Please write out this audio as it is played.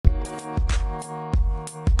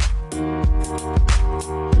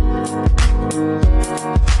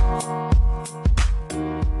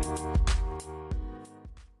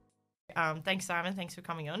thanks, Simon. Thanks for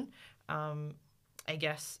coming on. I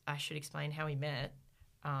guess I should explain how we met.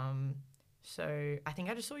 So I think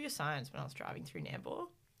I just saw your signs when I was driving through Nambour.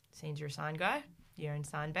 Seems you're a sign guy. You own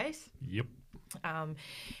Sign Base. Yep.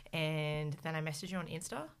 And then I messaged you on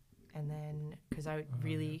Insta, and then because I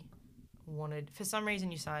really wanted, for some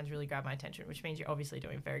reason, your signs really grabbed my attention, which means you're obviously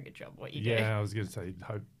doing a very good job what you do. Yeah, I was going to say,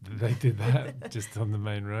 hope that they did that just on the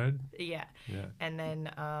main road. Yeah. And then,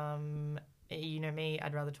 you know me,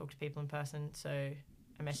 I'd rather talk to people in person, so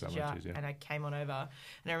I messaged you and I came on over.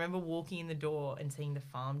 And I remember walking in the door and seeing the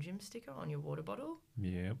Farm Gym sticker on your water bottle.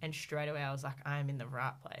 Yeah. And straight away I was like, I'm in the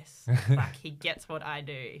right place. Like, he gets what I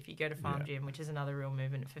do. If you go to Farm Gym, which is another real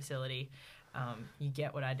movement facility, you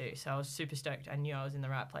get what I do. So I was super stoked. I knew I was in the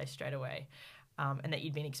right place straight away. And that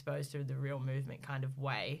you'd been exposed to the real movement kind of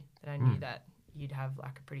way, that I knew that you'd have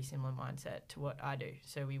like a pretty similar mindset to what I do.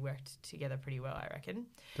 So we worked together pretty well, I reckon.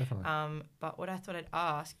 Definitely. But what I thought I'd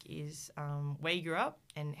ask is where you grew up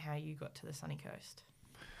and how you got to the sunny coast.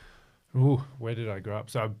 Ooh, where did I grow up?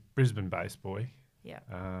 So Brisbane-based boy. Yeah.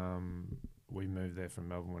 We moved there from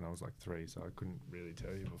Melbourne when I was like 3, so I couldn't really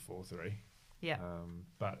tell you before 3. Yeah.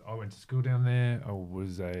 But I went to school down there. I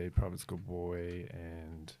was a private school boy,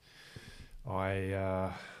 and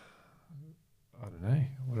I don't know.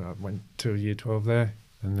 I went to year 12 there,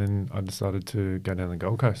 and then I decided to go down the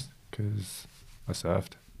Gold Coast because I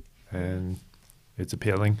surfed, and it's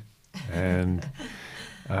appealing, and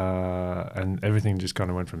everything just kind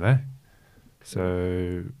of went from there.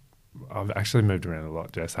 So I've actually moved around a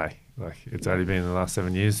lot, Jess. Hey, like, it's only been the last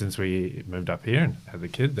 7 years since we moved up here and had the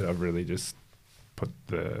kid that I've really just put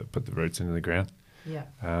the roots into the ground. Yeah.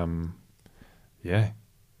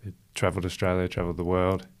 Travelled Australia, travelled the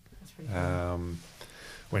world. That's pretty cool.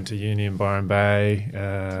 Went to uni in Byron Bay.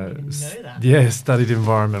 Didn't even know that. Yeah, studied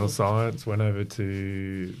environmental science. Went over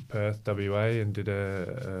to Perth, WA, and did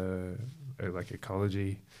a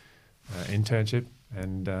ecology internship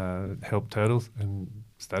and helped turtles and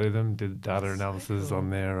studied them. Did data analysis cool. on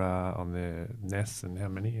their nests and how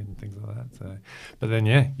many and things like that. So, but then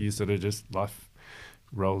you sort of just life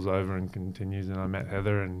rolls over and continues. And I met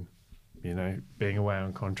Heather, and being away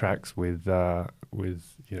on contracts with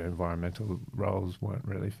environmental roles weren't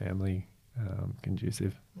really family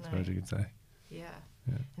conducive, as far as you could say. Yeah.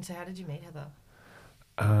 And so how did you meet Heather?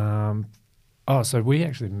 So we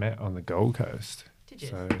actually met on the Gold Coast. Did you?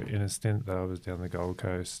 So in a stint that I was down the Gold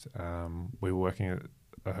Coast, we were working at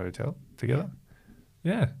a hotel together.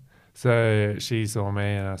 Yeah. So she saw me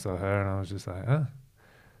and I saw her, and I was just like, oh,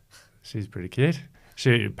 she's pretty cute.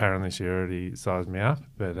 She already sized me up,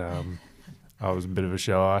 but I was a bit of a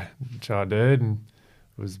shy dude, and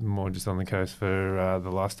was more just on the coast for the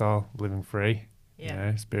lifestyle, living free,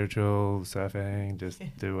 spiritual, surfing, just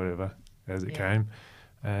do whatever as it came.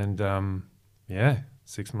 And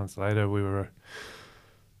 6 months later, we were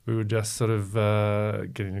just sort of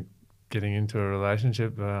getting into a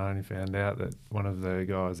relationship. But I only found out that one of the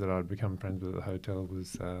guys that I'd become friends with at the hotel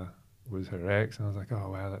was her ex, and I was like, oh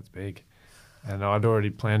wow, that's big. And I'd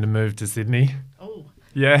already planned to move to Sydney. Oh.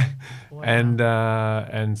 Yeah. Wow.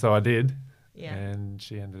 And so I did. Yeah. And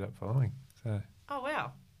she ended up following. So. Oh,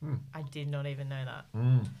 wow. I did not even know that.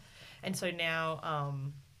 And so now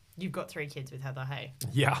you've got 3 kids with Heather, hey?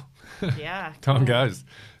 Yeah. Yeah. Time goes.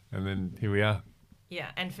 And then here we are.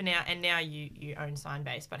 Yeah. And now you own Sign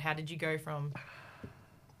Base, but how did you go from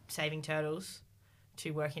saving turtles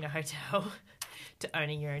to working in a hotel to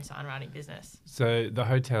owning your own sign writing business? So the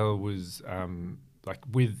hotel was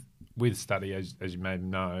with study, as you may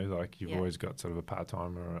know, like you've always got sort of a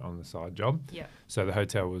part-time or on the side job. Yeah. So the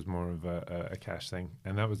hotel was more of a cash thing,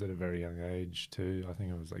 and that was at a very young age too. I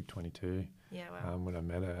think I was like 22. Yeah, wow. When I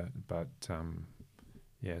met her, but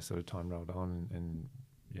sort of time rolled on, and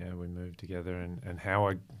we moved together. And how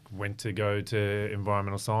I went to go to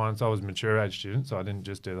environmental science, I was a mature age student, so I didn't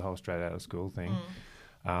just do the whole straight out of school thing.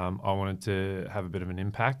 I wanted to have a bit of an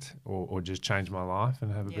impact, or just change my life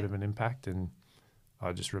and have a bit of an impact. And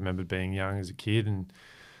I just remembered being young as a kid, and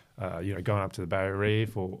going up to the Barrier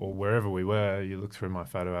Reef or wherever we were. You look through my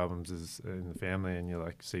photo albums in the family, and you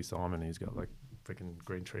like see Simon. He's got like freaking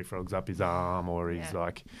green tree frogs up his arm, or he's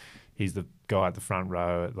the guy at the front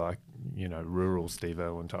row at like rural Steve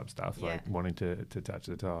Irwin type stuff, like wanting to touch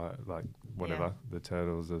the tire, like whatever, the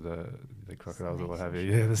turtles or the crocodiles snakes or what have you.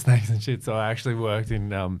 Yeah, the snakes and shit. So I actually worked in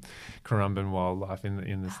Currumbin Wildlife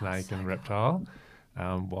in the snake and reptile.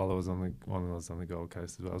 While I was on the Gold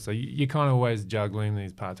Coast as well. So you're kind of always juggling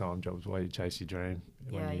these part-time jobs while you chase your dream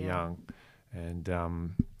when you're young. And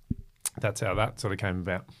that's how that sort of came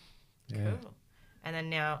about. Yeah. Cool. And then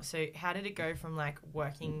now, so how did it go from like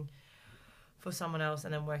working for someone else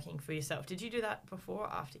and then working for yourself? Did you do that before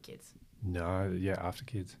or after kids? No, yeah, after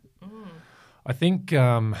kids. Mm. I think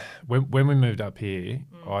when we moved up here,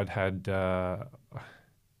 I'd had, I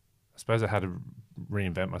suppose I had to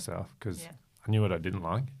reinvent myself because Yeah. I knew what I didn't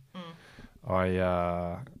like.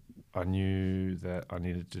 Mm. I knew that I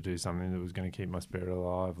needed to do something that was going to keep my spirit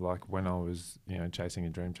alive. Like when I was, chasing a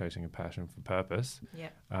dream, chasing a passion for purpose,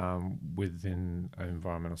 Yeah. within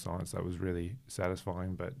environmental science, that was really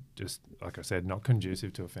satisfying. But just like I said, not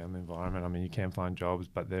conducive to a family environment. I mean, you can find jobs,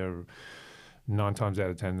 but they're 9 times out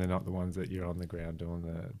of 10, they're not the ones that you're on the ground doing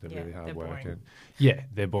the really hard work. Boring. And yeah,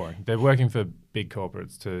 they're boring. They're working for big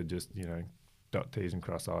corporates to just dot T's and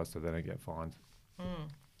cross I's so they don't get fined. Mm.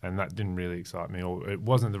 And that didn't really excite me, or it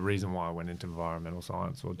wasn't the reason why I went into environmental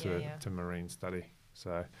science or to marine study.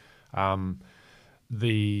 So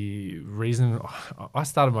the reason I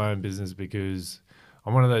started my own business because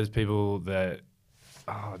I'm one of those people that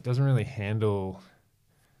doesn't really handle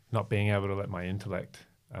not being able to let my intellect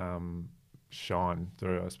shine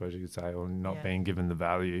through, I suppose you could say, or not being given the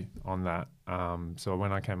value on that. So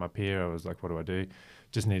when I came up here, I was like, what do I do?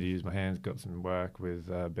 Just need to use my hands, got some work with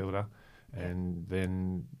Builder. And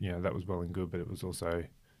then, that was well and good, but it was also,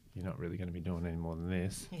 you're not really going to be doing any more than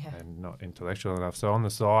this and not intellectual enough. So on the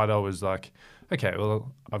side, I was like, okay,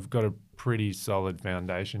 well, I've got a pretty solid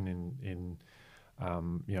foundation in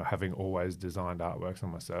having always designed artworks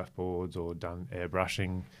on my surfboards or done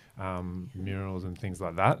airbrushing, murals and things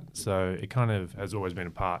like that. So it kind of has always been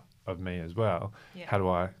a part of me as well. Yeah. How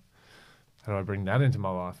do I bring that into my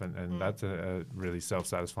life? And that's a really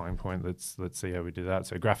self-satisfying point. Let's see how we do that.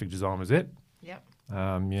 So graphic design was it. Yep.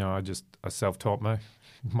 I self-taught my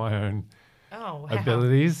own Oh, wow.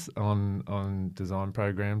 abilities on design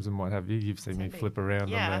programs and what have you. You've seen me flip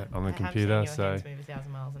around on the computer. Have seen your hands move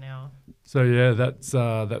 1,000 miles an hour. So yeah,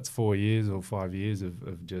 that's 4 years or 5 years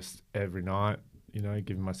of just every night,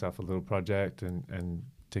 giving myself a little project and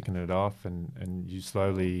ticking it off, and you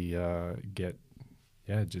slowly get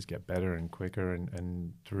better and quicker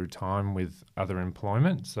and through time with other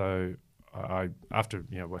employment. So I after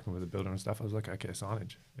working with a builder and stuff, I was like, okay,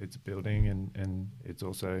 signage, it's a building and it's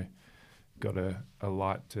also got a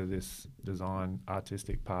light to this design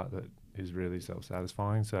artistic part that is really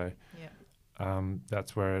self-satisfying. So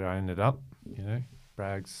that's where I ended up.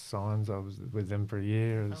 Bragg's Signs, I was with them for a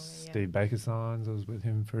year. Steve Baker Signs, I was with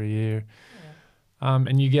him for a year.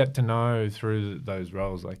 And you get to know through those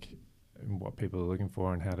roles like what people are looking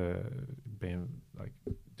for and how to be like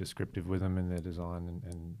descriptive with them in their design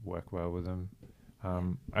and work well with them.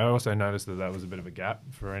 I also noticed that was a bit of a gap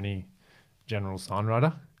for any general sign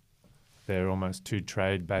writer. They're almost too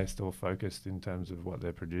trade-based or focused in terms of what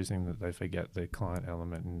they're producing that they forget the client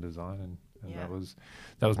element in design. And that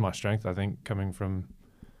was my strength, I think, coming from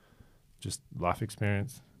just life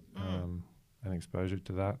experience and exposure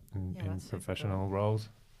to that in professional roles.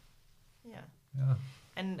 Yeah. Yeah.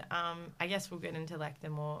 And I guess we'll get into like the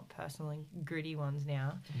more personal and gritty ones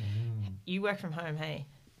now. You work from home, hey?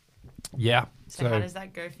 Yeah. So how does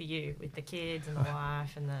that go for you with the kids and the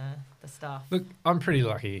wife and the stuff? Look, I'm pretty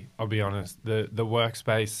lucky, I'll be honest. The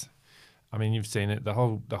workspace, I mean, you've seen it. The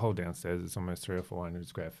whole downstairs is almost 300 or 400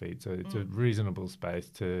 square feet, so it's a reasonable space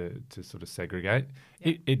to sort of segregate.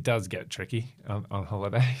 Yeah. It does get tricky on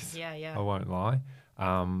holidays. Yeah. I won't lie,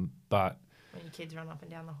 but when your kids run up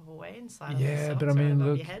and down the hallway and slide on their socks but I mean,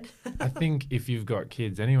 look, your head. I think if you've got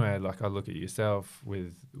kids anyway, like I look at yourself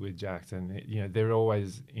with Jackson, they're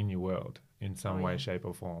always in your world in some way, shape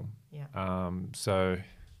or form. Yeah. So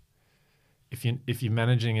if you're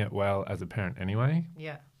managing it well as a parent anyway,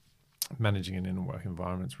 managing it in a work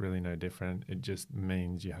environment is really no different. It just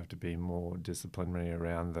means you have to be more disciplinary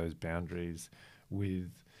around those boundaries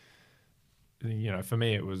with. For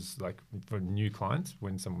me, it was like for new clients,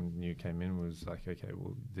 when someone new came in, was like, okay,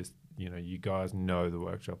 well, this, you guys know the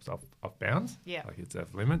workshop's off bounds. Yeah. Like it's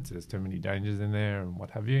off limits. There's too many dangers in there and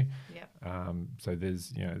what have you. Yeah. So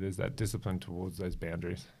there's that discipline towards those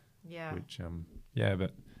boundaries. Yeah. Which,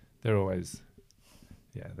 but they're always,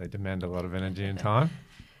 they demand a lot of energy and time.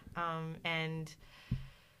 And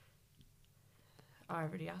I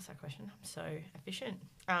already asked that question. I'm so efficient.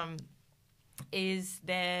 Is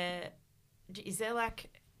there like,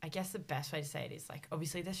 I guess the best way to say it is like,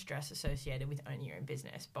 obviously there's stress associated with owning your own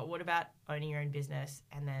business, but what about owning your own business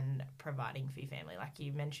and then providing for your family? Like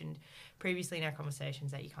you mentioned previously in our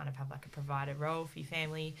conversations that you kind of have like a provider role for your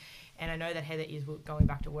family. And I know that Heather is going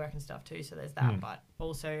back to work and stuff too, so there's that. But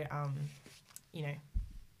also,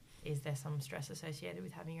 is there some stress associated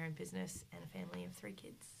with having your own business and a family of 3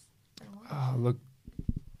 kids and a wife? Oh, look,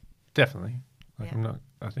 definitely.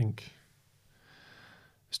 I think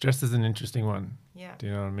stress is an interesting one. Yeah. Do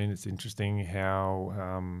you know what I mean? It's interesting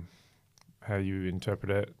how how you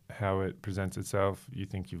interpret it, how it presents itself. You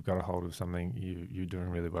think you've got a hold of something, you're doing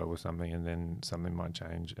really well with something, and then something might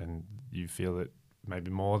change and you feel it maybe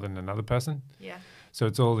more than another person. Yeah. So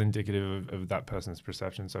it's all indicative of that person's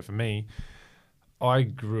perception. So for me, I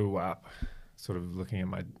grew up sort of looking at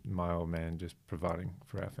my old man just providing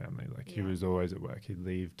for our family. Like he was always at work. He'd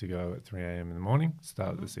leave to go at 3 a.m. in the morning,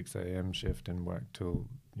 start at the 6 a.m. shift and work till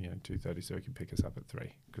 2:30 so he could pick us up at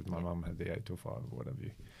 3 because my mum had the 8 till 5 or whatever.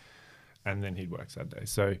 And then he'd work Saturday.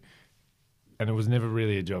 So, and it was never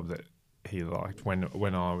really a job that he liked when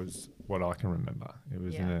I was what I can remember. It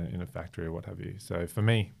was in a factory or what have you. So for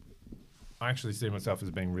me, I actually see myself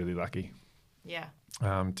as being really lucky. Yeah.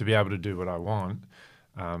 To be able to do what I want.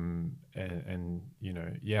 I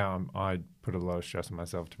put a lot of stress on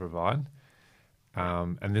myself to provide.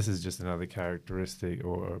 And this is just another characteristic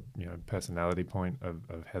or personality point of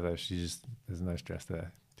Heather. There's no stress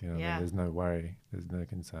there. Do you know what I mean? There's no worry. There's no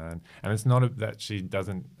concern. And it's not that she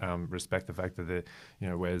doesn't respect the fact that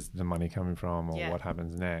where's the money coming from or what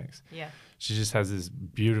happens next. Yeah. She just has this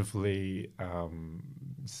beautifully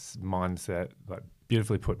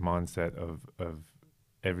beautifully put mindset of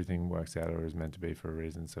everything works out or is meant to be for a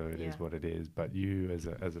reason. So it is what it is. But you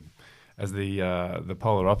as the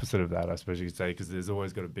polar opposite of that, I suppose you could say, because there's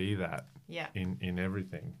always got to be that in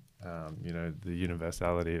everything. The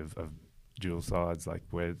universality of dual sides, like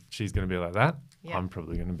where she's going to be like that, I'm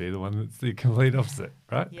probably going to be the one that's the complete opposite,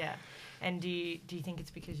 right? Yeah. And do you think it's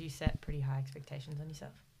because you set pretty high expectations on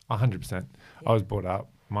yourself? 100%. I was brought up.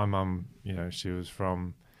 My mum, she was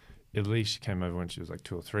from Italy. She came over when she was like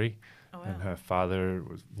 2 or 3. Oh, wow. And her father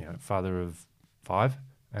was, father of 5.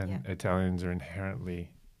 And Italians are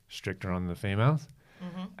inherently stricter on the females.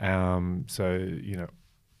 Mm-hmm. So,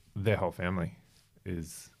 their whole family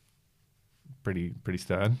is pretty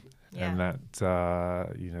stern. Yeah. And that,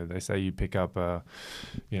 they say you pick up,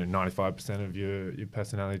 95% of your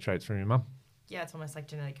personality traits from your mum. Yeah, it's almost like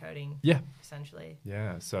genetic coding. Yeah. Essentially.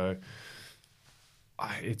 Yeah. So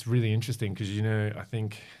it's really interesting because, I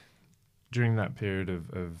think during that period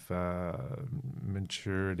of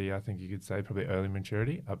maturity, I think you could say probably early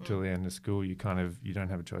maturity up till the end of school, you don't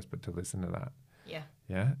have a choice but to listen to that. Yeah.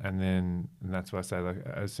 Yeah. And that's why I say, like,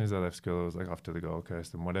 as soon as I left school, I was like off to the Gold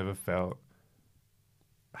Coast, and whatever felt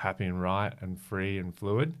happy and right and free and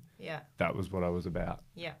fluid, that was what I was about.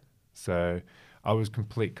 Yeah. So I was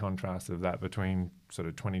complete contrast of that between sort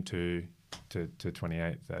of 22 to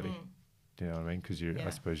 28, 30. Do you know what I mean? Because I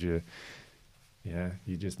suppose you're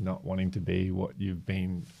just not wanting to be what you've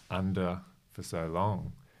been under for so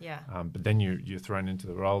long. Yeah. But then you're thrown into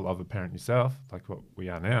the role of a parent yourself, like what we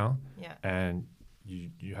are now. Yeah. And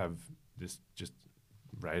you have this just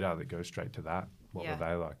radar that goes straight to that. What were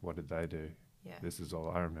they like? What did they do? Yeah. This is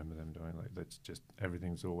all I remember them doing. Like, let's just,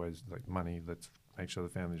 everything's always like money. Let's make sure the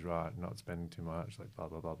family's right, not spending too much, like blah,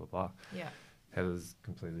 blah, blah, blah, blah. Yeah. Heather's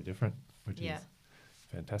completely different, which is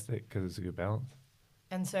fantastic because it's a good balance.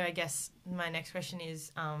 And so I guess my next question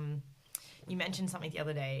is, you mentioned something the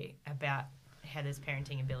other day about Heather's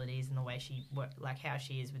parenting abilities and the way she like how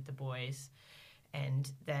she is with the boys. And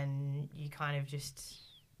then you kind of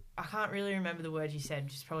I can't really remember the word you said,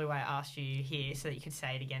 which is probably why I asked you here so that you could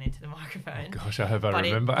say it again into the microphone. Oh gosh, I hope I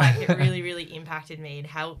remember. It really, really impacted me. It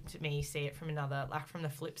helped me see it from from the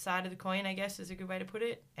flip side of the coin, I guess is a good way to put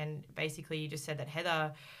it. And basically you just said that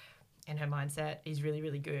Heather and her mindset is really,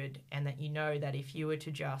 really good, and that that if you were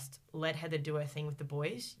to just let Heather do her thing with the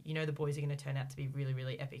boys, the boys are going to turn out to be really,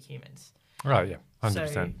 really epic humans. Right, yeah,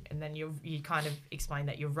 100%. So, and then you kind of explained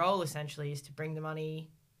that your role essentially is to bring the money,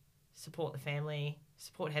 support the family,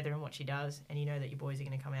 support Heather in what she does, and that your boys are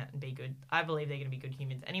going to come out and be good. I believe they're going to be good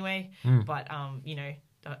humans anyway, but,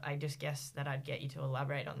 I just guess that I'd get you to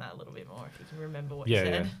elaborate on that a little bit more if you can remember what you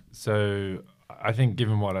said. Yeah. So I think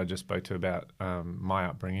given what I just spoke to about my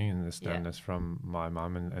upbringing and the sternness from my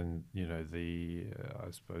mum and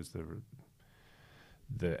I suppose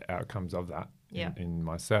the outcomes of that in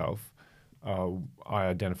myself, I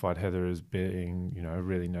identified Heather as being, a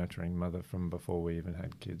really nurturing mother from before we even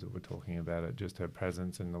had kids or were talking about it, just her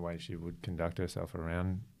presence and the way she would conduct herself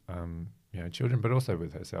around children, but also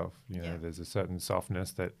with herself. There's a certain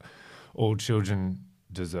softness that all children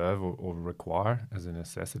deserve or require as a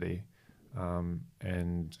necessity.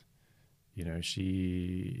 And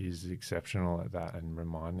she is exceptional at that and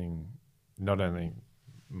reminding not only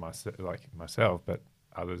myself, but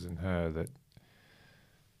others in her that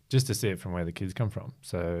just to see it from where the kids come from.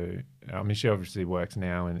 So, she obviously works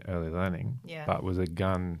now in early learning, but was a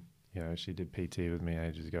gun. She did PT with me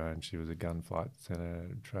ages ago, and she was a gun flight center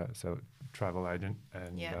travel agent.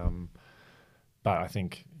 And but I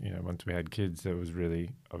think once we had kids, it was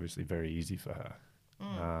really obviously very easy for her.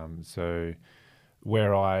 So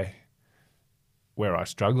where I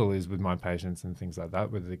struggle is with my patients and things like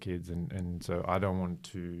that with the kids, and so I don't want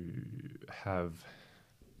to have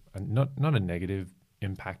not a negative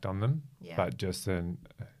impact on them, but just an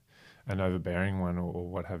overbearing one or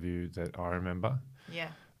what have you that I remember. Yeah.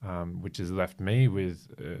 Which has left me with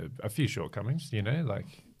a few shortcomings, you know,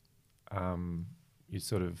 like you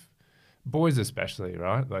sort of, boys especially,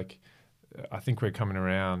 right? Like I think we're coming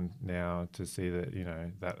around now to see that, you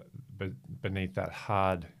know, that beneath that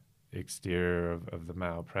hard exterior of the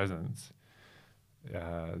male presence,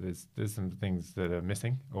 there's some things that are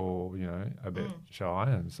missing or, you know, a bit shy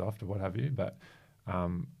and soft or what have you. But,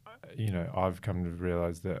 you know, I've come to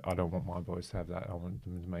realise that I don't want my boys to have that. I want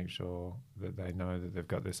them to make sure that they know that they've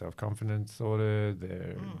got their self-confidence sorted.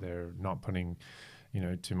 They're not putting, you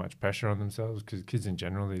know, too much pressure on themselves, because kids in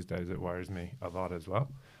general these days, it worries me a lot as well.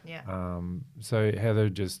 Yeah. So Heather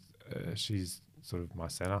just, she's sort of my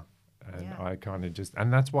centre. And I kind of just,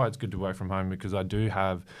 and that's why it's good to work from home, because I do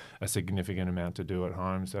have a significant amount to do at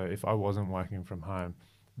home. So if I wasn't working from home,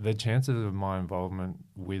 the chances of my involvement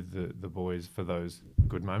with the boys for those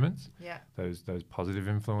good moments, those positive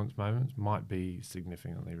influence moments, might be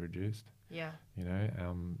significantly reduced. Yeah. You know,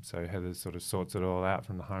 so Heather sort of sorts it all out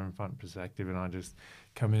from the home front perspective, and I just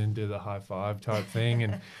come in and do the high five type thing.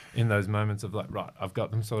 And in those moments of like, right, I've got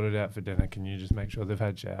them sorted out for dinner. Can you just make sure they've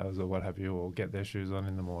had showers or what have you, or get their shoes on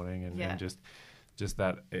in the morning, and just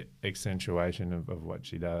that accentuation of what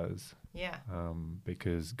she does. Yeah.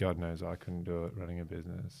 Because God knows I couldn't do it running a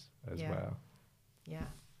business as well. Yeah.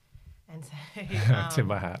 And so tip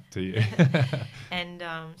my hat to you. And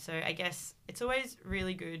so I guess it's always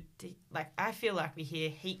really good to, like, I feel like we hear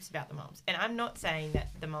heaps about the mums, and I'm not saying that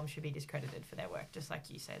the mums should be discredited for their work, just like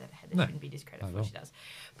you say that Heather shouldn't be discredited for what she does.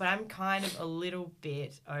 But I'm kind of a little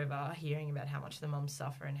bit over hearing about how much the mums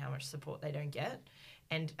suffer and how much support they don't get.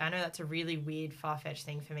 And I know that's a really weird, far-fetched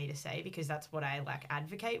thing for me to say, because that's what I like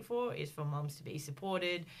advocate for, is for mums to be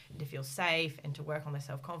supported and to feel safe and to work on their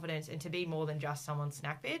self-confidence and to be more than just someone's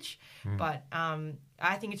snack bitch. But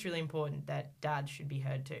I think it's really important that dads should be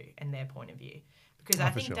heard too, and their point of view. Because I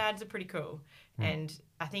think dads are pretty cool. And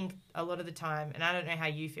I think a lot of the time, and I don't know how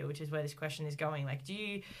you feel, which is where this question is going, like, do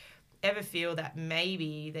you ever feel that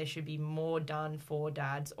maybe there should be more done for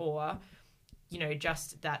dads, or, you know,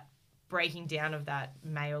 just that breaking down of that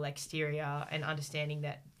male exterior and understanding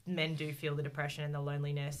that men do feel the depression and the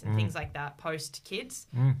loneliness and things like that post kids,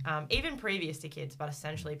 even previous to kids, but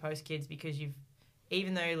essentially post kids, because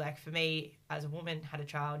even though, like, for me as a woman, had a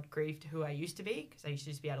child, grieved who I used to be, because I used to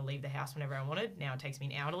just be able to leave the house whenever I wanted. Now it takes me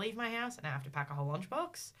an hour to leave my house, and I have to pack a whole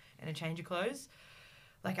lunchbox and a change of clothes.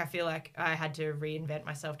 Like, I feel like I had to reinvent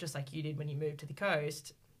myself, just like you did when you moved to the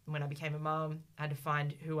coast. When I became a mum, I had to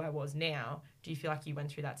find who I was now. Do you feel like you went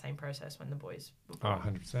through that same process when the boys were born?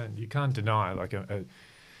 100%. You can't deny, like,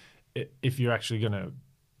 if you're actually going to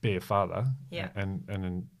be a father,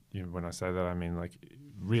 and you know, when I say that, I mean, like,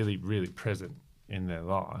 really, really present in their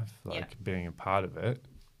life, like being a part of it,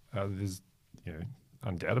 there's, you know,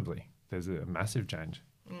 undoubtedly, there's a massive change.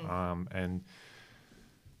 And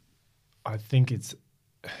I think it's...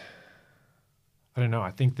 I don't know.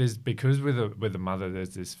 I think there's, because with a mother,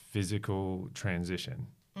 there's this physical transition,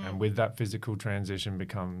 and with that physical transition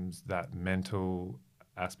becomes that mental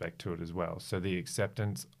aspect to it as well. So the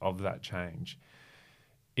acceptance of that change,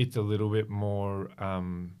 it's a little bit more.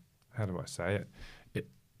 How do I say it?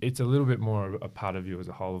 It's a little bit more a part of you as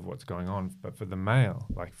a whole of what's going on. But for the male,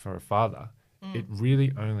 like for a father, it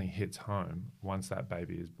really only hits home once that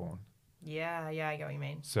baby is born. Yeah, I get what you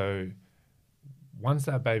mean. So once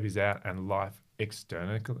that baby's out and life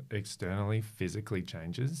externally, physically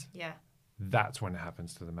changes, that's when it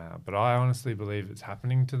happens to the male. But I honestly believe it's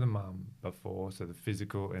happening to the mum before, so the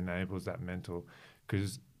physical enables that mental,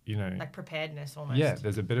 because, you know... Like preparedness almost. Yeah,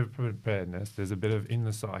 there's a bit of preparedness. There's a bit of in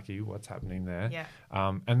the psyche, what's happening there. Yeah.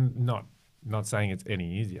 And not saying it's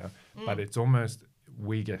any easier, but it's almost,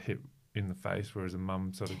 we get hit in the face, whereas a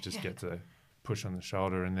mum sort of just gets a push on the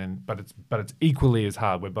shoulder, and then but it's equally as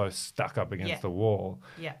hard. We're both stuck up against the wall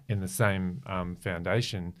in the same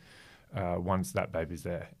foundation once that baby's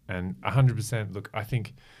there. And 100%, look, I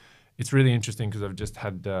think it's really interesting, because I've just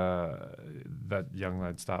had that young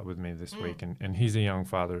lad start with me this week, and he's a young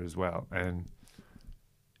father as well, and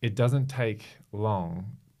it doesn't take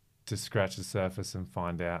long to scratch the surface and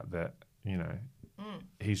find out that, you know,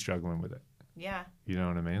 he's struggling with it. Yeah. You know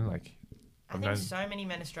what I mean? Like, I think so many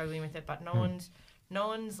men are struggling with it, but no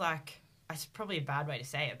one's like, it's probably a bad way to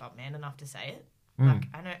say it, but man enough to say it. Like,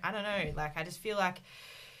 I don't know. Like, I just feel like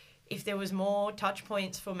if there was more touch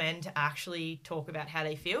points for men to actually talk about how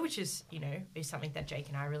they feel, which is, is something that Jake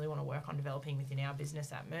and I really want to work on developing within our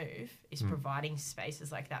business at Move, is providing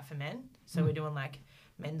spaces like that for men. So we're doing like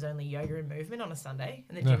men's only yoga and movement on a Sunday,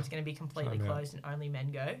 and the gym's going to be completely closed and only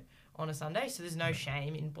men go on a Sunday. So there's no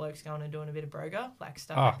shame in blokes going and doing a bit of broga, like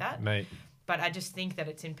stuff like that. Mate. But I just think that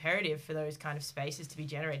it's imperative for those kind of spaces to be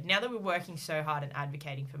generated. Now that we're working so hard and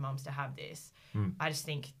advocating for mums to have this, I just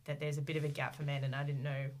think that there's a bit of a gap for men, and I didn't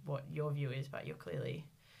know what your view is, but you're clearly...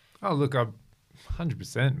 Oh, look, I'm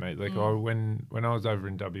 100%, mate. Like, when I was over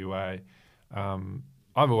in WA,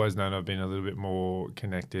 I've always known I've been a little bit more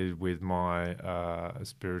connected with my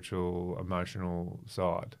spiritual, emotional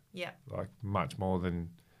side. Yeah. Like, much more than,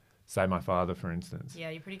 say, my father, for instance. Yeah,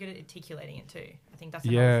 you're pretty good at articulating it too. I think that's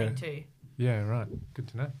another thing too. Yeah, right. Good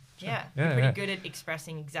to know. Sure. Yeah, you're pretty good at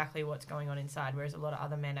expressing exactly what's going on inside, whereas a lot of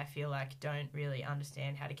other men, I feel like, don't really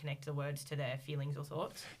understand how to connect the words to their feelings or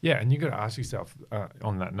thoughts. Yeah, and you've got to ask yourself,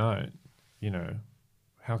 on that note,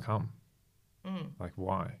 how come? Like,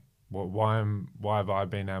 why? Why have I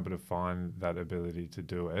been able to find that ability to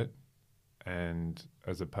do it, and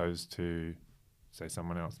as opposed to, say,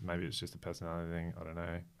 someone else? Maybe it's just a personality thing. I don't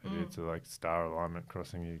know. Maybe it's a like star alignment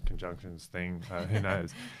crossing your conjunctions thing. Who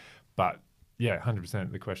knows? But yeah,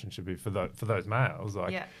 100%. The question should be for those males.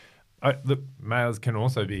 Like, look, males can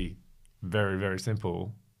also be very, very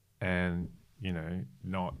simple, and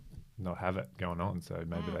not have it going on. So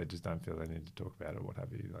maybe they just don't feel they need to talk about it, what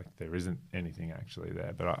have you. Like, there isn't anything actually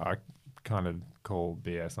there. But I kind of call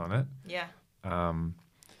BS on it. Yeah. I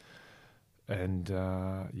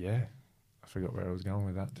forgot where I was going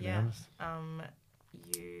with that, to be honest.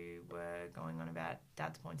 You were going on about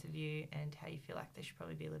dad's points of view and how you feel like they should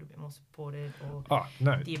probably be a little bit more supported, or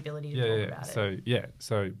the ability to talk about it.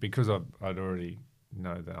 So because I'd already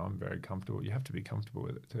know that I'm very comfortable, you have to be comfortable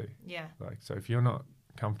with it too. Yeah. Like, so if you're not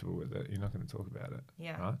comfortable with it, you're not going to talk about it.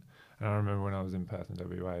 Yeah. Right? And I remember when I was in Perth and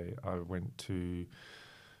WA, I went to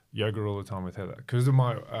yoga all the time with Heather because of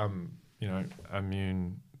my,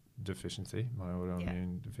 immune deficiency, my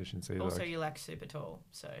autoimmune deficiency. Also, you're like super tall,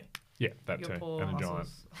 so... Yeah, that too, and a giant.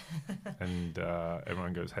 Muscles. And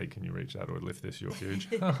everyone goes, "Hey, can you reach that or lift this? You're huge."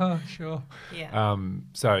 Sure. Yeah.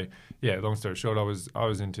 So yeah, long story short, I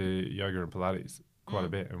was into yoga and Pilates quite a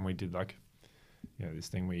bit, and we did like, this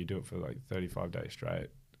thing where you do it for like 35 days straight,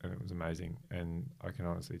 and it was amazing. And I can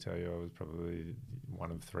honestly tell you, I was probably one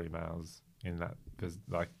of 3 males in that, because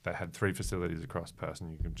like they had 3 facilities across Perth,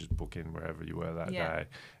 and you could just book in wherever you were that day,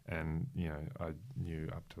 and I knew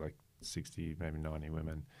up to like 60, maybe 90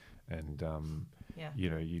 women. And,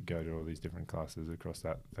 you'd go to all these different classes across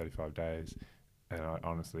that 35 days. And I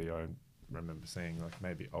remember seeing like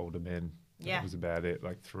maybe older men. Yeah. That was about it,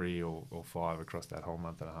 like 3 or 5 across that whole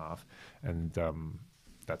month and a half. And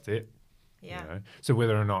that's it. Yeah. So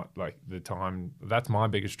whether or not like the time, that's my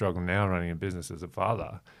biggest struggle now running a business as a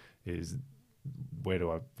father, is where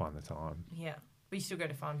do I find the time? Yeah. But you still go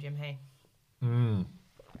to farm gym, hey?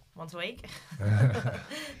 Once a week?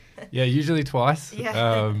 Yeah, usually twice.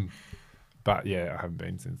 Yeah. But yeah, I haven't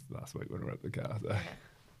been since last week when we were at the car. So.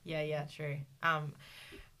 Yeah, true. I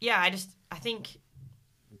think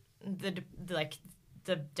the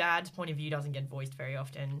dad's point of view doesn't get voiced very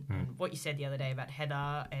often. And what you said the other day about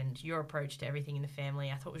Heather and your approach to everything in the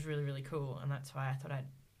family, I thought was really, really cool. And that's why I thought I'd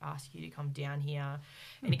ask you to come down here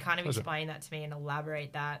and kind of explain that to me and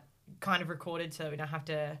elaborate that, kind of recorded so we don't have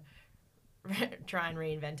to try and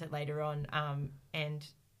reinvent it later on. And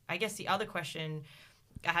I guess the other question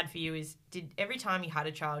I had for you is, did every time you had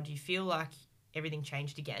a child, do you feel like everything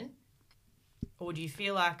changed again? Or do you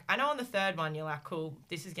feel like, I know on the third one you're like, cool,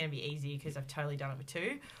 this is going to be easy because I've totally done it with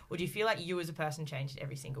 2. Or do you feel like you as a person changed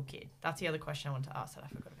every single kid? That's the other question I wanted to ask that I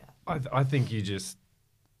forgot about. I think you just,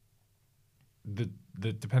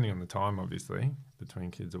 depending on the time, obviously,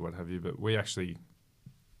 between kids or what have you, but we actually,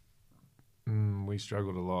 we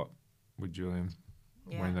struggled a lot with Julian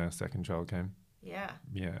when our second child came. Yeah.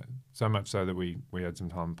 Yeah. So much so that we had some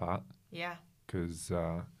time apart. Yeah. Because,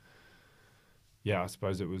 I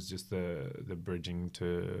suppose it was just the bridging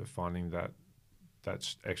to finding that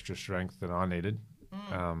extra strength that I needed.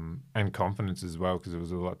 And confidence as well, because it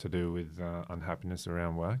was a lot to do with unhappiness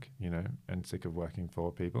around work, and sick of working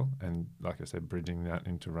for people. And like I said, bridging that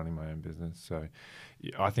into running my own business. So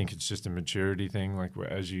I think it's just a maturity thing. Like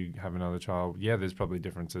as you have another child, there's probably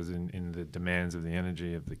differences in the demands of the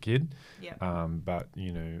energy of the kid. Yeah. But,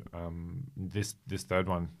 this third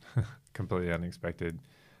one, completely unexpected.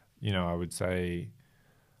 I would say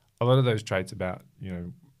a lot of those traits about,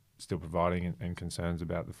 still providing and concerns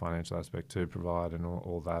about the financial aspect to provide and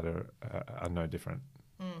all that are no different.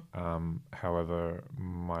 However,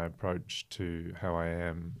 my approach to how I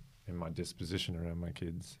am in my disposition around my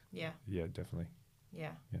kids. Yeah. Yeah, definitely.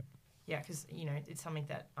 Yeah. Yeah. Yeah, because, you know, it's something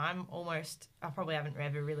that I probably haven't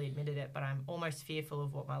ever really admitted it, but I'm almost fearful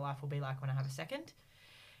of what my life will be like when I have a second.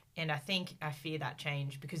 And I think I fear that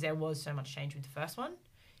change because there was so much change with the first one.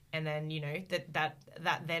 And then, you know, that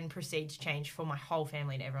then precedes change for my whole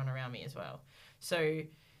family and everyone around me as well. So,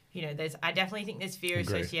 you know, I definitely think there's fear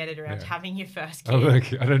associated around having your first kid. Oh,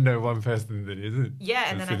 look, I don't know one person that isn't. Yeah,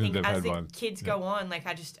 and then I think as the kids go on, like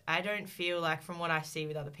I don't feel like from what I see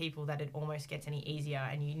with other people that it almost gets any easier,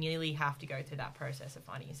 and you nearly have to go through that process of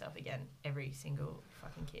finding yourself again every single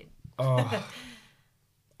fucking kid. Oh,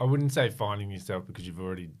 I wouldn't say finding yourself because you've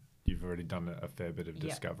already done a fair bit of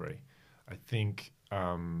discovery. I think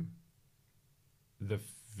the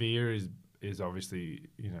fear is obviously,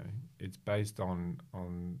 you know, it's based on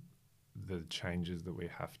the changes that we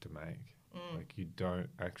have to make. Like you don't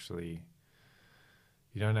actually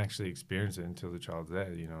experience it until the child's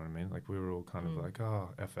there. You know what I mean? Like we were all kind of like, oh,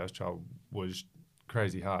 our first child was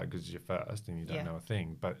crazy hard because it's your first and you don't know a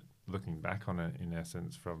thing. But looking back on it, in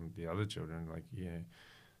essence, from the other children, like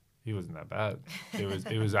he wasn't that bad.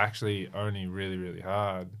 It was actually only really, really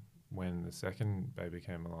hard when the second baby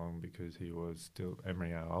came along because he was still,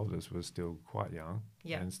 Emery, our oldest, was still quite young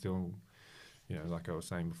and still, you know, like I was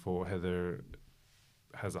saying before, Heather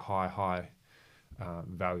has a high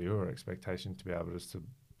value or expectation to be able to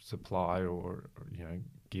supply or, you know,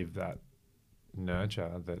 give that nurture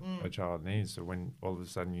that a child needs. So when all of a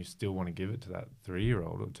sudden you still want to give it to that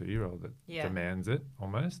 3-year-old or 2-year-old that demands it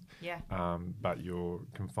almost, but you're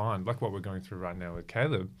confined, like what we're going through right now with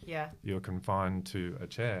Caleb, you're confined to a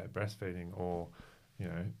chair breastfeeding or, you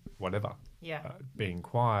know, whatever, being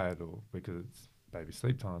quiet or because it's baby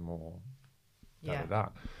sleep time or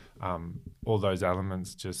all those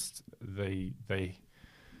elements just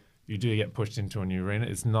you do get pushed into a new arena.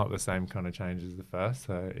 It's not the same kind of change as the first,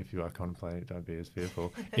 so if you are contemplating, don't be as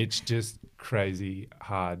fearful. It's just crazy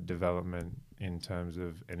hard development in terms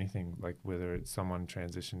of anything, like whether it's someone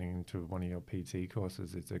transitioning into one of your PT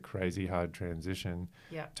courses, it's a crazy hard transition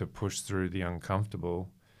to push through the uncomfortable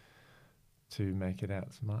to make it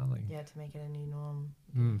out smiling. Yeah, to make it a new norm.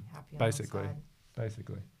 Happy basically. on the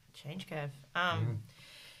side. Change curve.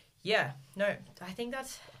 Yeah, no, I think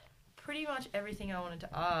that's pretty much everything I wanted to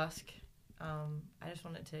ask. I just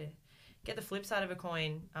wanted to get the flip side of a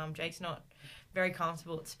coin. Jake's not very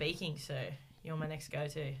comfortable at speaking, so you're my next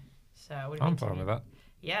go-to. So I'm fine with that.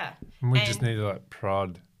 Yeah. And we just need to like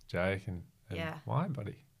prod Jake and why,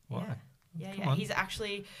 buddy? Why? Yeah. He's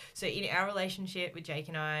actually, so in our relationship with Jake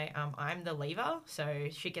and I, I'm the leaver. So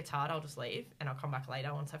shit gets hard, I'll just leave and I'll come back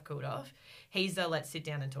later once I've cooled off. He's the let's sit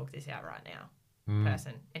down and talk this out right now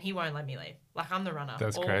person, and he won't let me leave. Like I'm the runner.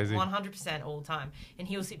 That's crazy. 100% all the time. And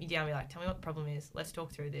he'll sit me down and be like, tell me what the problem is. Let's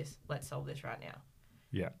talk through this. Let's solve this right now.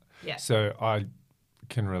 Yeah. So I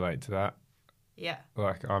can relate to that. Yeah.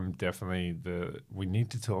 Like I'm definitely we need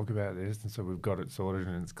to talk about this, and so we've got it sorted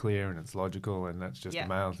and it's clear and it's logical and that's just a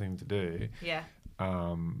male thing to do. Yeah.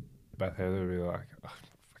 But Heather would be like,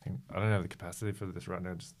 I don't have the capacity for this right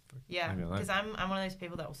now. Just because I'm one of those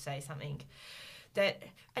people that will say something that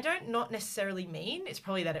I don't not necessarily mean. It's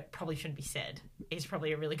probably that it probably shouldn't be said is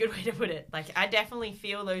probably a really good way to put it. Like I definitely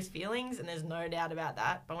feel those feelings and there's no doubt about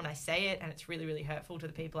that. But when I say it and it's really, really hurtful to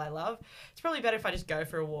the people I love, it's probably better if I just go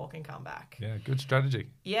for a walk and come back. Yeah, good strategy.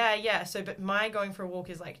 Yeah. So, but my going for a walk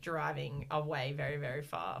is like driving away very, very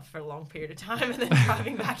far for a long period of time and then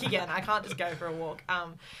driving back again. I can't just go for a walk.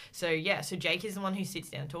 So Jake is the one who sits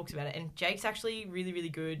down and talks about it. And Jake's actually really, really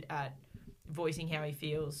good at voicing how he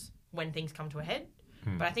feels when things come to a head.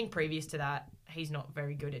 But I think previous to that, he's not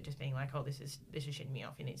very good at just being like, oh, this is shitting me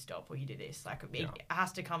off, you need to stop, or you do this. Like it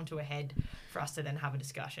has to come to a head for us to then have a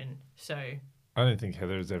discussion. So I don't think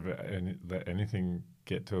Heather's ever let anything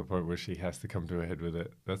get to a point where she has to come to a head with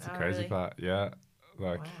it. That's the crazy part. Yeah.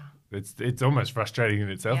 Like it's almost frustrating in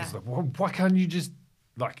itself. It's like, well, why can't you just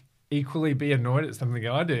like equally be annoyed at something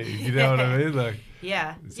I do? You know what I mean? Like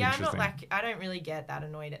I'm not like, I don't really get that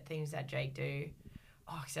annoyed at things that Jake do.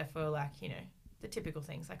 Oh, except for like, you know, the typical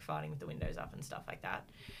things like farting with the windows up and stuff like that.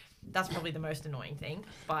 That's probably the most annoying thing.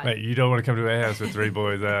 But mate, you don't want to come to our house with 3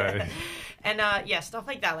 boys, eh? And stuff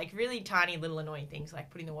like that, like really tiny little annoying things,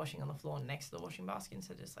 like putting the washing on the floor next to the washing basket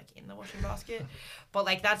instead of just like in the washing basket. But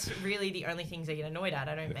like that's really the only things I get annoyed at.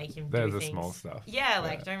 I don't make him do things. They're the small stuff.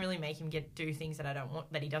 Don't really make him do things that I don't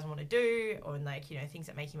want, that he doesn't want to do, or like, you know, things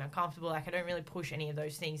that make him uncomfortable. Like I don't really push any of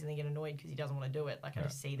those things and then get annoyed because he doesn't want to do it. Like I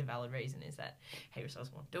just see the valid reason is that he just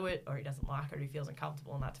doesn't want to do it, or he doesn't like it, or he feels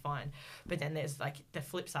uncomfortable, and that's fine. But then there's like the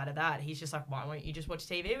flip side of that. He's just like, why won't you just watch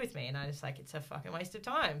TV with me? And I just like, it's a fucking waste of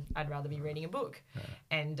time. I'd rather be reading a book.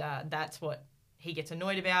 And that's what he gets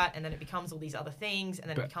annoyed about, and then it becomes all these other things, and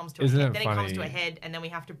then But it comes to a isn't head. it Then it comes to a funny- head, and then we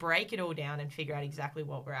have to break it all down and figure out exactly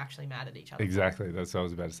what we're actually mad at each other for. Exactly. That's what I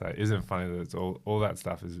was about to say. Isn't it funny that it's all that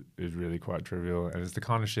stuff is really quite trivial, and it's the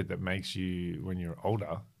kind of shit that makes you, when you're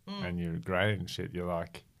older and you're grey and shit, you're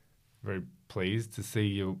like very pleased to see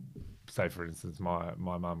you. Say, for instance, my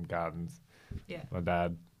mum gardens. Yeah. My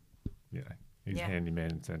dad, you know, he's Yeah.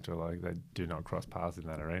 handyman central. Like, they do not cross paths in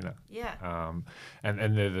that arena. Yeah.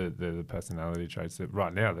 And they're the personality traits that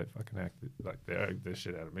right now they fucking act like they're the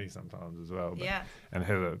shit out of me sometimes as well. But, Yeah. And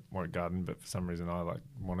Heather won't garden, but for some reason I like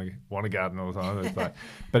want to garden all the time. It's like,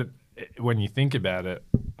 but when you think about it,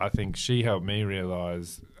 I think she helped me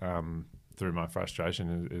realize through my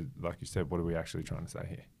frustration is, like you said, what are we actually trying to say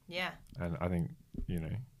here? Yeah. And I think, you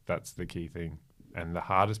know, that's the key thing. And the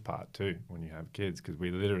hardest part too, when you have kids, because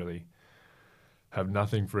we literally have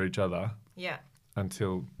nothing for each other Yeah.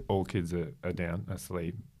 until all kids are down,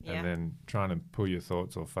 asleep. Yeah. And then trying to pull your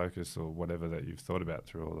thoughts or focus or whatever that you've thought about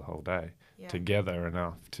through all the whole day Yeah. together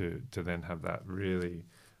enough to then have that really,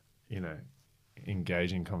 you know,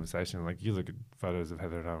 engaging conversation. Like, you look at photos of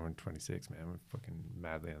Heather and I when 26, man, we're fucking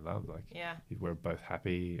madly in love. Like, Yeah. we're both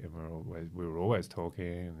happy, and we were always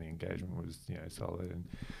talking, and the engagement was, you know, solid. And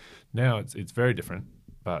now it's very different,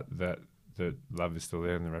 but the love is still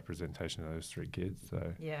there in the representation of those three kids.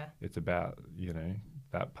 So Yeah. it's about, you know,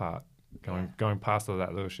 that part Yeah. going past all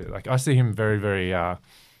that little shit. Like, I see him very, very.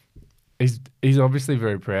 He's obviously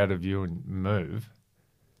very proud of you and Move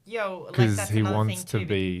Yo, like because that's he another wants thing to too,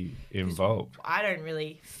 be involved. I don't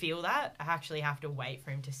really feel that. I actually have to wait for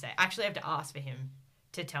him to say. I actually have to ask for him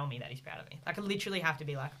to tell me that he's proud of me. Like, I literally have to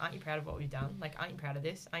be like, aren't you proud of what we've done? Like, aren't you proud of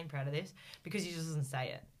this? Aren't you proud of this? Because he just doesn't say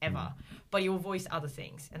it, ever. But he will voice other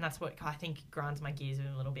things. And that's what I think grinds my gears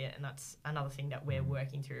a little bit. And that's another thing that we're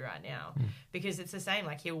working through right now. Because it's the same.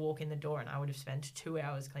 Like, he'll walk in the door and I would have spent 2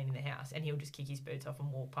 hours cleaning the house. And he'll just kick his boots off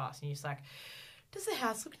and walk past. And you're just like, does the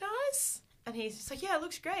house look nice? And he's just like, yeah, it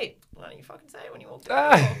looks great. Why don't you fucking say it when you walked in the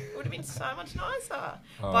door? It would have been so much nicer.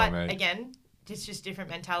 Oh, But mate. again, it's just different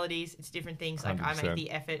mentalities. It's different things. Like, I 100%. make the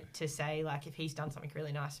effort to say, like, if he's done something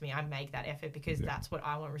really nice to me, I make that effort because that's what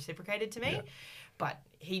I want reciprocated to me. Yeah. But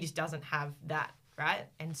he just doesn't have that, right?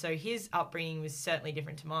 And so his upbringing was certainly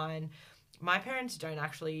different to mine. My parents don't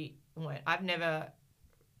actually, I've never,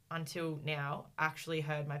 until now, actually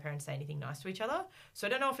heard my parents say anything nice to each other. So I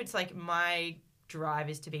don't know if it's like my drive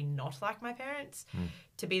is to be not like my parents,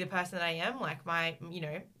 to be the person that I am. Like, my, you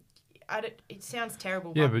know, it sounds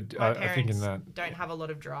terrible, Yeah, but but my I think in parents that- don't have a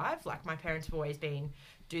lot of drive. Like, my parents have always been,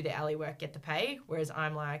 do the alley work, get the pay. Whereas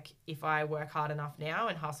I'm like, if I work hard enough now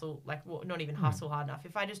and hustle, like, well, not even hustle hard enough,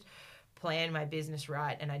 if I just plan my business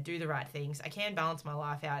right and I do the right things, I can balance my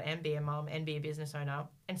life out and be a mum and be a business owner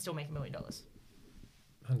and still make $1 million.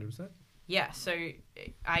 100%. Yeah, so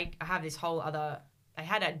I have this whole other... I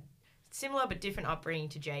had a similar but different upbringing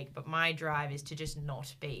to Jake, but my drive is to just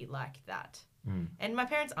not be like that. And my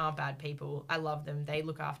parents aren't bad people. I love them. They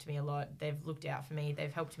look after me a lot. They've looked out for me.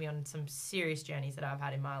 They've helped me on some serious journeys that I've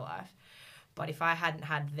had in my life. But if I hadn't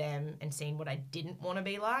had them and seen what I didn't want to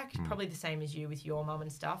be like, probably the same as you with your mum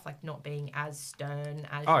and stuff, like not being as stern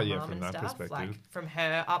as your mum from and that stuff. perspective. Like, from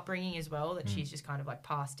her upbringing as well, that she's just kind of like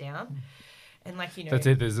passed down. And like, you know... That's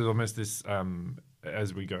it. There's almost this,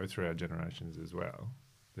 as we go through our generations as well,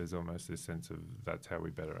 there's almost this sense of that's how we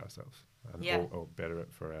better ourselves and, Yeah. or better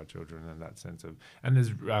it for our children, and that sense of, and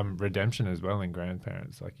there's redemption as well in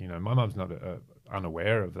grandparents. Like, you know, my mum's not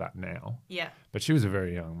unaware of that now, Yeah. but she was a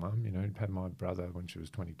very young mum, you know, had my brother when she was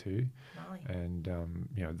 22. Gnarly. And,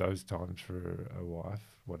 you know, those times for a wife,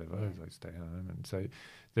 whatever, is like stay home. And so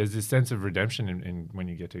there's this sense of redemption in when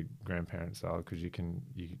you get to grandparent style, because you can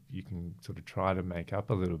sort of try to make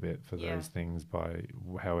up a little bit for Yeah. those things by,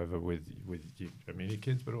 however, with your immediate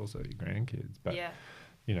kids, but also your grandkids. But, Yeah.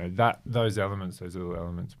 you know, those little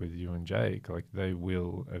elements with you and Jake, like, they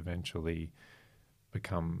will eventually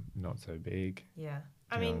become not so big. Yeah. Do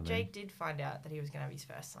I you know mean, what I mean? Jake did find out that he was going to have his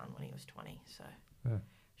first son when he was 20, so Yeah.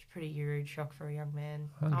 it's a pretty rude shock for a young man.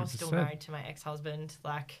 I was still 100%. married to my ex-husband.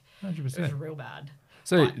 Like, it 100%. was real bad.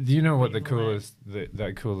 So But do you know what the we can learn. coolest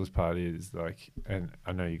that coolest part is? Like, and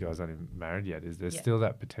I know you guys aren't even married yet. Is there's Yeah. still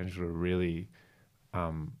that potential to really,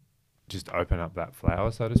 just open up that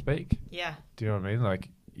flower, so to speak? Yeah. Do you know what I mean? Like,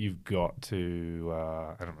 you've got to.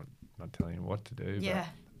 I'm not telling you what to do. Yeah.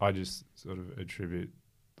 But I just sort of attribute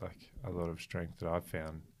like a lot of strength that I've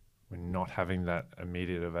found when not having that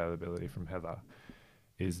immediate availability from Heather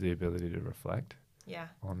is the ability to reflect Yeah.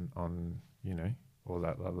 on you know, all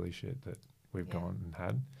that lovely shit that we've Yeah. gone and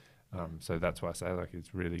had. So that's why I say, like,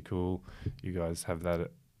 it's really cool. You guys have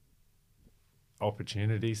that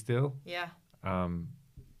opportunity still. Yeah.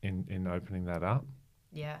 in opening that up.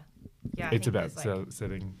 Yeah. Yeah. It's about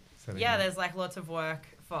setting. Yeah, there's like lots of work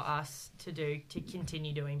for us to do to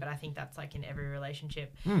continue doing, but I think that's like in every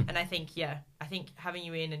relationship. And I think having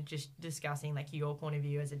you in and just discussing like your point of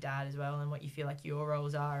view as a dad as well and what you feel like your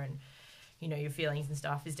roles are and, you know, your feelings and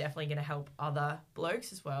stuff is definitely going to help other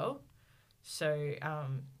blokes as well. So,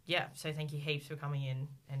 so thank you heaps for coming in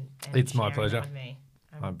and it's my sharing pleasure. that with me.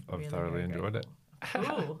 I've really thoroughly enjoyed it.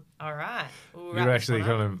 Cool. All right. You're actually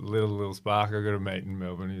kind of little spark. I got a mate in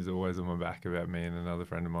Melbourne who's always on my back about me, and another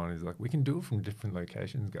friend of mine who's like, we can do it from different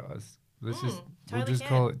locations, guys. We'll just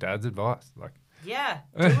call it Dad's advice. Like, yeah,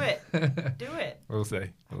 do it. Do it. We'll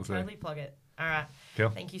see. Totally plug it. All right. Cool.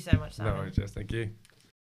 Thank you so much, Simon. No worries, Jess. Thank you.